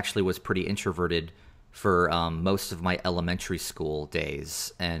 but I actually was pretty introverted for most of my elementary school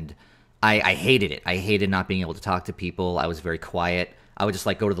days, and I hated it. I hated not being able to talk to people. I was very quiet. I would just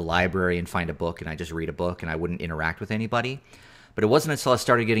like go to the library and find a book, and I just read a book, and I wouldn't interact with anybody. But it wasn't until I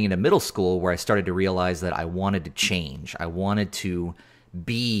started getting into middle school where I started to realize that I wanted to change. I wanted to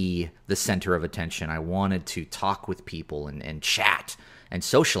be the center of attention. I wanted to talk with people and chat and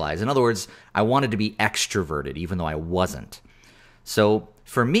socialize. In other words, I wanted to be extroverted, even though I wasn't. So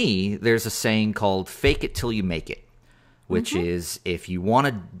for me, there's a saying called fake it till you make it, which is if you want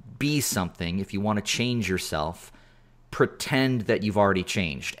to be something, if you want to change yourself, pretend that you've already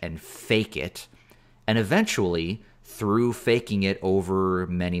changed and fake it. And eventually, through faking it over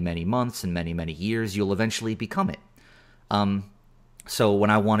many, many months and many, many years, you'll eventually become it. So when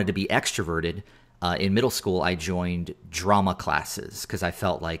I wanted to be extroverted, in middle school, I joined drama classes because I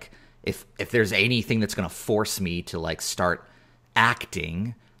felt like if there's anything that's going to force me to like start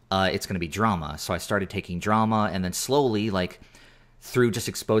acting, it's going to be drama. So I started taking drama, and then slowly, like through just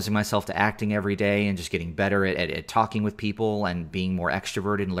exposing myself to acting every day and just getting better at talking with people and being more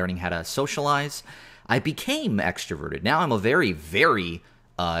extroverted and learning how to socialize, I became extroverted. Now I'm a very, very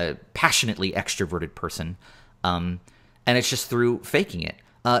passionately extroverted person, and it's just through faking it.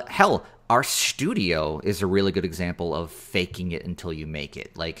 Hell, our studio is a really good example of faking it until you make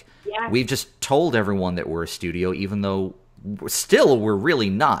it. Like, we've just told everyone that we're a studio, even though we're really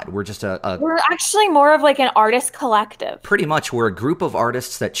not. We're just we're actually more of like an artist collective. Pretty much. We're a group of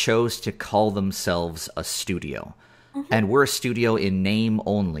artists that chose to call themselves a studio. And we're a studio in name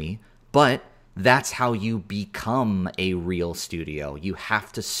only, but that's how you become a real studio. You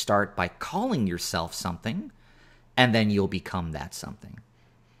have to start by calling yourself something, and then you'll become that something.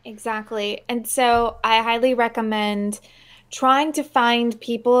 Exactly. And so I highly recommend trying to find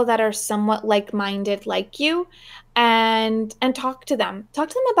people that are somewhat like-minded like you and talk to them. Talk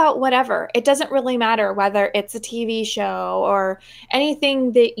to them about whatever. It doesn't really matter whether it's a TV show or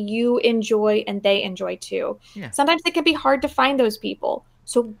anything that you enjoy and they enjoy too. Yeah. Sometimes it can be hard to find those people.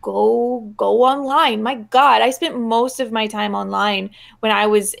 So go online. My God, I spent most of my time online when I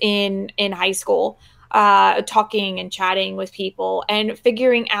was in high school. Talking and chatting with people and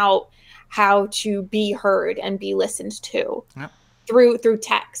figuring out how to be heard and be listened to through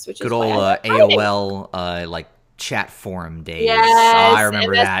text, which good is old AOL like chat forum days. Yes, I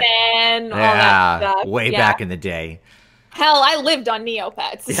remember that. All that stuff. Way back in the day. Hell, I lived on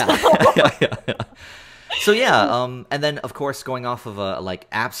Neopets. So yeah, and then of course going off of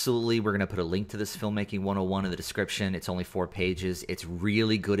absolutely, we're gonna put a link to this Filmmaking 101 in the description. It's only 4 pages. It's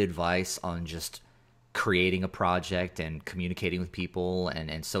really good advice on just creating a project and communicating with people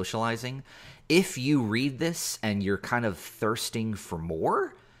and socializing. If you read this and you're kind of thirsting for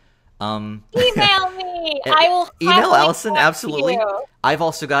more, email me. I will email Allison. Absolutely. I've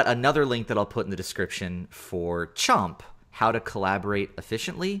also got another link that I'll put in the description for Chomp, How to Collaborate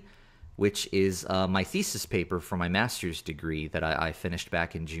Efficiently, which is my thesis paper for my master's degree that I finished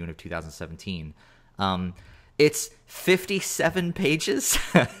back in June of 2017. It's 57 pages.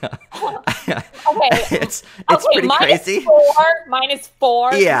 Okay. It's pretty crazy. Mine is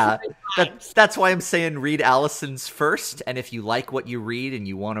 4. Yeah. That's why I'm saying read Allison's first. And if you like what you read and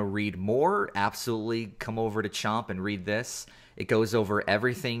you want to read more, absolutely come over to Chomp and read this. It goes over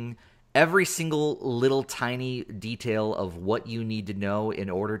everything, every single little tiny detail of what you need to know in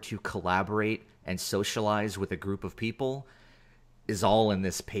order to collaborate and socialize with a group of people. Is all in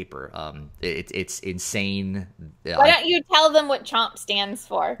this paper. It's insane. Why don't you tell them what CHOMP stands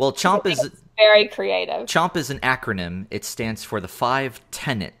for? Well, CHOMP is very creative. CHOMP is an acronym. It stands for the 5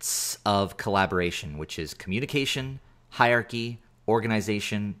 tenets of collaboration, which is communication, hierarchy,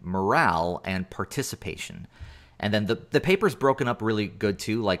 organization, morale, and participation. And then the paper's broken up really good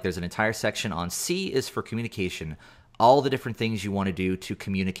too. Like there's an entire section on C is for communication, all the different things you want to do to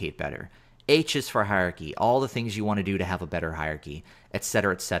communicate better. H is for hierarchy, all the things you want to do to have a better hierarchy,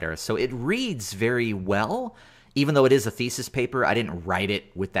 etc., etc. So it reads very well, even though it is a thesis paper. I didn't write it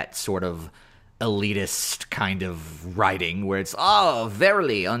with that sort of elitist kind of writing where it's, oh,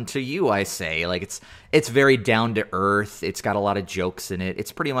 verily unto you I say. Like, it's very down to earth. It's got a lot of jokes in it.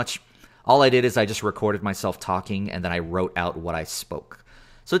 It's pretty much, all I did is I just recorded myself talking and then I wrote out what I spoke.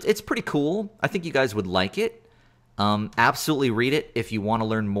 So it's pretty cool. I think you guys would like it. Absolutely read it if you want to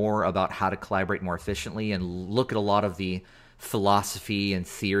learn more about how to collaborate more efficiently and look at a lot of the philosophy and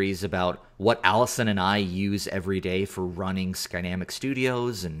theories about what Allison and I use every day for running Skynamic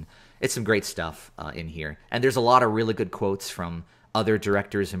Studios, and it's some great stuff in here. And there's a lot of really good quotes from other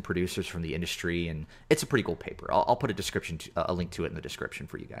directors and producers from the industry, and it's a pretty cool paper. I'll put a link to it in the description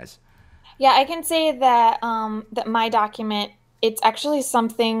for you guys. Yeah, I can say that that my document, it's actually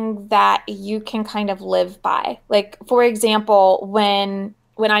something that you can kind of live by. Like, for example, when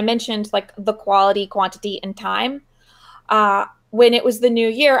I mentioned like the quality, quantity, and time, when it was the new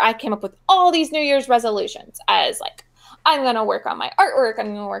year, I came up with all these New Year's resolutions as like, I'm going to work on my artwork.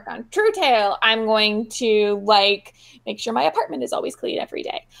 I'm going to work on TrueTale. I'm going to like make sure my apartment is always clean every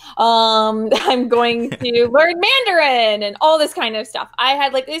day. I'm going to learn Mandarin and all this kind of stuff. I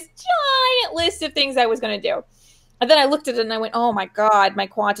had like this giant list of things I was going to do. And then I looked at it and I went, oh my God, my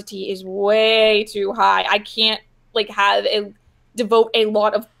quantity is way too high. I can't like devote a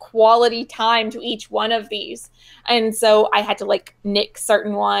lot of quality time to each one of these. And so I had to like nick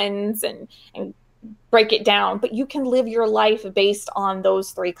certain ones and break it down. But you can live your life based on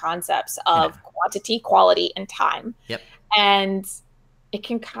those three concepts of quantity, quality, and time. Yep. And it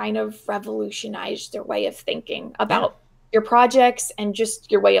can kind of revolutionize their way of thinking about your projects and just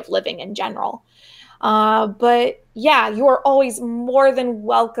your way of living in general. But yeah, you are always more than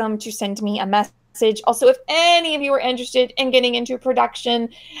welcome to send me a message. Also, if any of you are interested in getting into production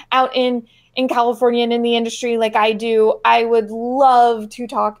out in California and in the industry like I do, I would love to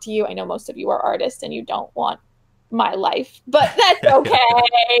talk to you. I know most of you are artists and you don't want my life, but that's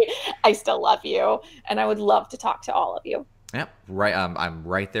okay. I still love you and I would love to talk to all of you. Yep, right. I'm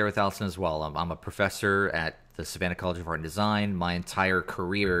right there with Allison as well. I'm a professor at the Savannah College of Art and Design. My entire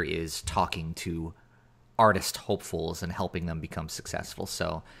career is talking to artist hopefuls and helping them become successful.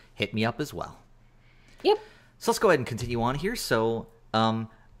 So hit me up as well. Yep. So let's go ahead and continue on here. So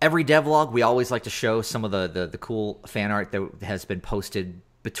every devlog, we always like to show some of the cool fan art that has been posted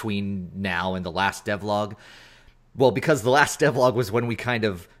between now and the last devlog. Well, because the last devlog was when we kind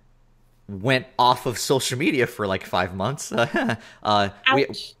of went off of social media for like 5 months.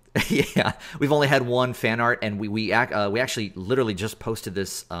 Yeah, we've only had one fan art, and we actually literally just posted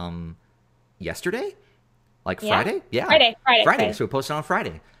this yesterday. Like Friday? Yeah. Friday. So we posted on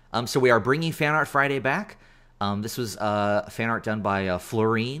Friday. So we are bringing Fan Art Friday back. This was fan art done by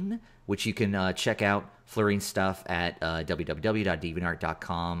Florine, which you can check out Florine's stuff at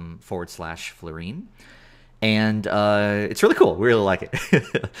www.deviantart.com/Florine. And it's really cool. We really like it.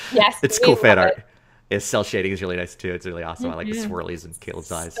 Yes. It's cool fan art. Its cell shading is really nice too. It's really awesome. I like the swirlies in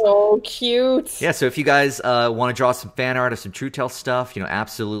Caleb's eyes. So cute. Yeah, so if you guys want to draw some fan art or some TrueTale stuff,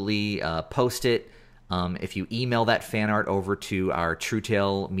 absolutely post it. If you email that fan art over to our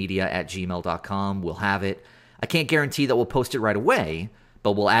truetalemedia@gmail.com, we'll have it. I can't guarantee that we'll post it right away,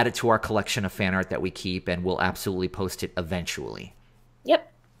 but we'll add it to our collection of fan art that we keep, and we'll absolutely post it eventually. Yep.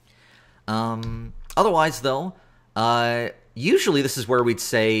 Otherwise, though, usually this is where we'd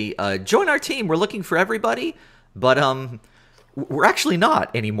say, join our team. We're looking for everybody, but we're actually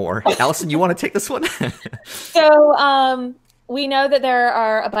not anymore. Allison, you want to take this one? So, we know that there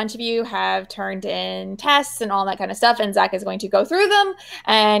are a bunch of you have turned in tests and all that kind of stuff, and Zach is going to go through them,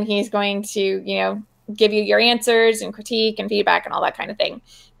 and he's going to, give you your answers and critique and feedback and all that kind of thing.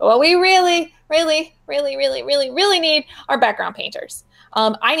 But what we really, really, really, really, really, really need are background painters.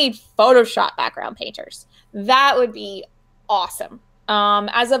 I need Photoshop background painters. That would be awesome.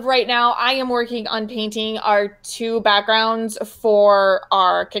 As of right now, I am working on painting our 2 backgrounds for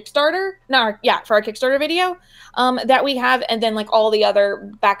our Kickstarter. For our Kickstarter video that we have, and then like all the other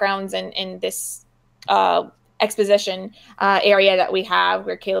backgrounds in this exposition area that we have,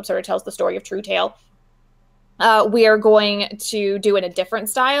 where Caleb sort of tells the story of TrueTale. We are going to do in a different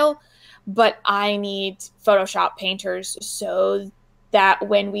style, but I need Photoshop painters so that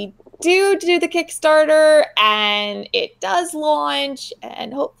when we do the Kickstarter and it does launch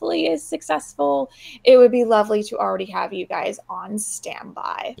and hopefully is successful, it would be lovely to already have you guys on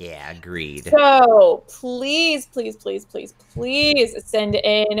standby. Yeah, agreed. So please, please, please, please, please send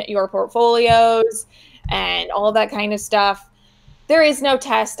in your portfolios and all that kind of stuff. there is no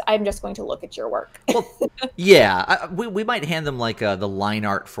test. I'm just going to look at your work. Well, yeah, we might hand them like the line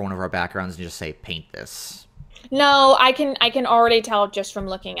art for one of our backgrounds and just say, paint this. No, I can already tell just from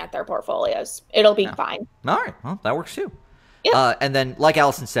looking at their portfolios. It'll be fine. All right. Well, that works too. Yeah. And then, like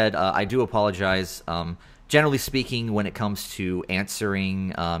Allison said, I do apologize. Generally speaking, when it comes to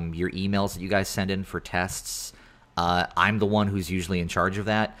answering your emails that you guys send in for tests, I'm the one who's usually in charge of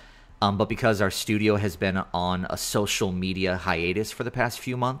that. But because our studio has been on a social media hiatus for the past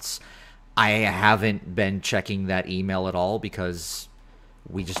few months, I haven't been checking that email at all because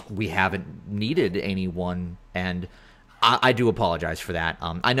we haven't needed anyone, and I do apologize for that.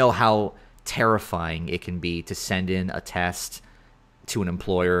 I know how terrifying it can be to send in a test to an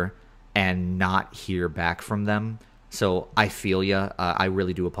employer and not hear back from them. So I feel ya. I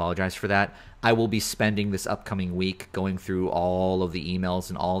really do apologize for that. I will be spending this upcoming week going through all of the emails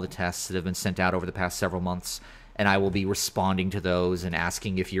and all the tests that have been sent out over the past several months, and I will be responding to those and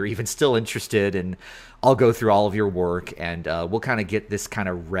asking if you're even still interested, and I'll go through all of your work, and we'll kind of get this kind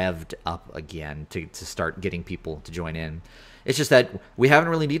of revved up again to start getting people to join in. It's just that we haven't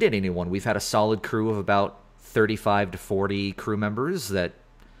really needed anyone. We've had a solid crew of about 35 to 40 crew members that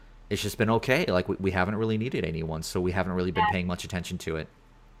it's just been okay. Like, we haven't really needed anyone, so we haven't really been paying much attention to it.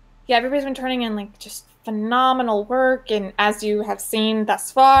 Yeah, everybody's been turning in, like, just phenomenal work, and as you have seen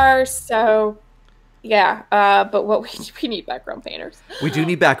thus far, so... Yeah, but what we need background painters. We do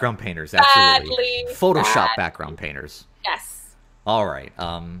need background painters, absolutely. Badly, Photoshop background painters. Yes. All right.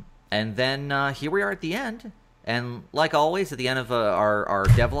 And then here we are at the end. And like always, at the end of our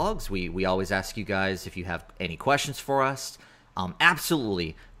devlogs, we always ask you guys if you have any questions for us.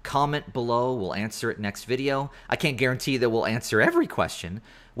 Absolutely. Comment below. We'll answer it next video. I can't guarantee that we'll answer every question.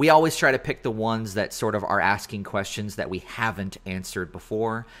 We always try to pick the ones that sort of are asking questions that we haven't answered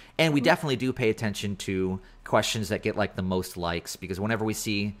before. And we definitely do pay attention to questions that get like the most likes, because whenever we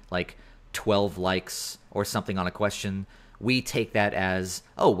see like 12 likes or something on a question, we take that as,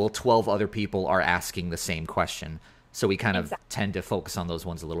 oh, well, 12 other people are asking the same question. So we kind of tend to focus on those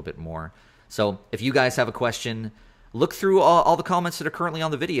ones a little bit more. So if you guys have a question, look through all the comments that are currently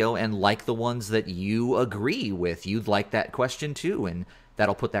on the video and like the ones that you agree with. You'd like that question too, and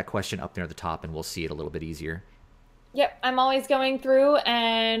that'll put that question up near the top, and we'll see it a little bit easier. Yep, I'm always going through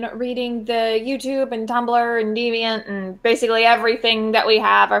and reading the YouTube and Tumblr and Deviant and basically everything that we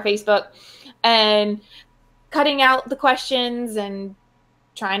have, our Facebook, and cutting out the questions and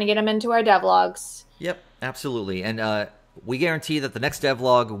trying to get them into our devlogs. Yep, absolutely. And we guarantee that the next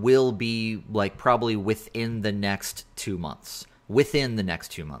devlog will be like probably within the next 2 months. Within the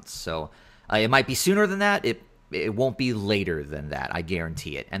next 2 months. So it might be sooner than that. It won't be later than that. I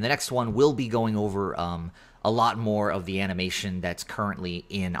guarantee it. And the next one will be going over a lot more of the animation that's currently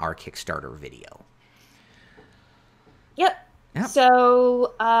in our Kickstarter video. Yep.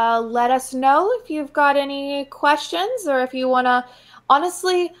 So let us know if you've got any questions, or if you want to.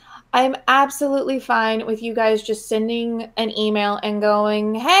 Honestly, I'm absolutely fine with you guys just sending an email and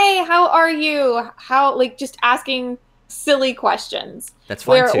going, hey, how are you? Like, just asking silly questions. That's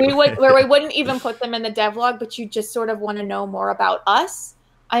fine where too. where we wouldn't even put them in the devlog, but you just sort of want to know more about us.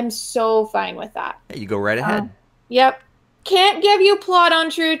 I'm so fine with that. Yeah, you go right ahead. Yep. Can't give you plot on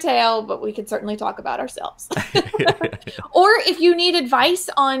True Tale, but we could certainly talk about ourselves. Or if you need advice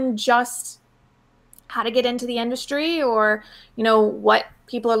on just how to get into the industry, or, you know, what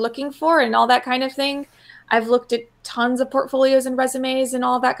people are looking for and all that kind of thing. I've looked at tons of portfolios and resumes and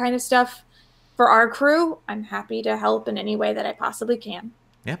all that kind of stuff for our crew. I'm happy to help in any way that I possibly can.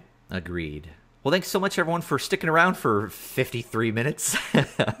 Yep, agreed. Well, thanks so much, everyone, for sticking around for 53 minutes. Hey,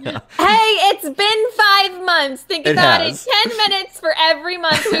 it's been 5 months. Think about it. 10 minutes for every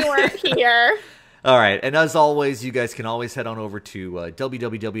month we weren't here. All right. And as always, you guys can always head on over to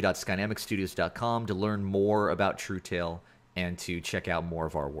www.skynamicstudios.com to learn more about True Tale and to check out more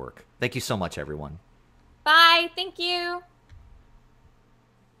of our work. Thank you so much, everyone. Bye. Thank you.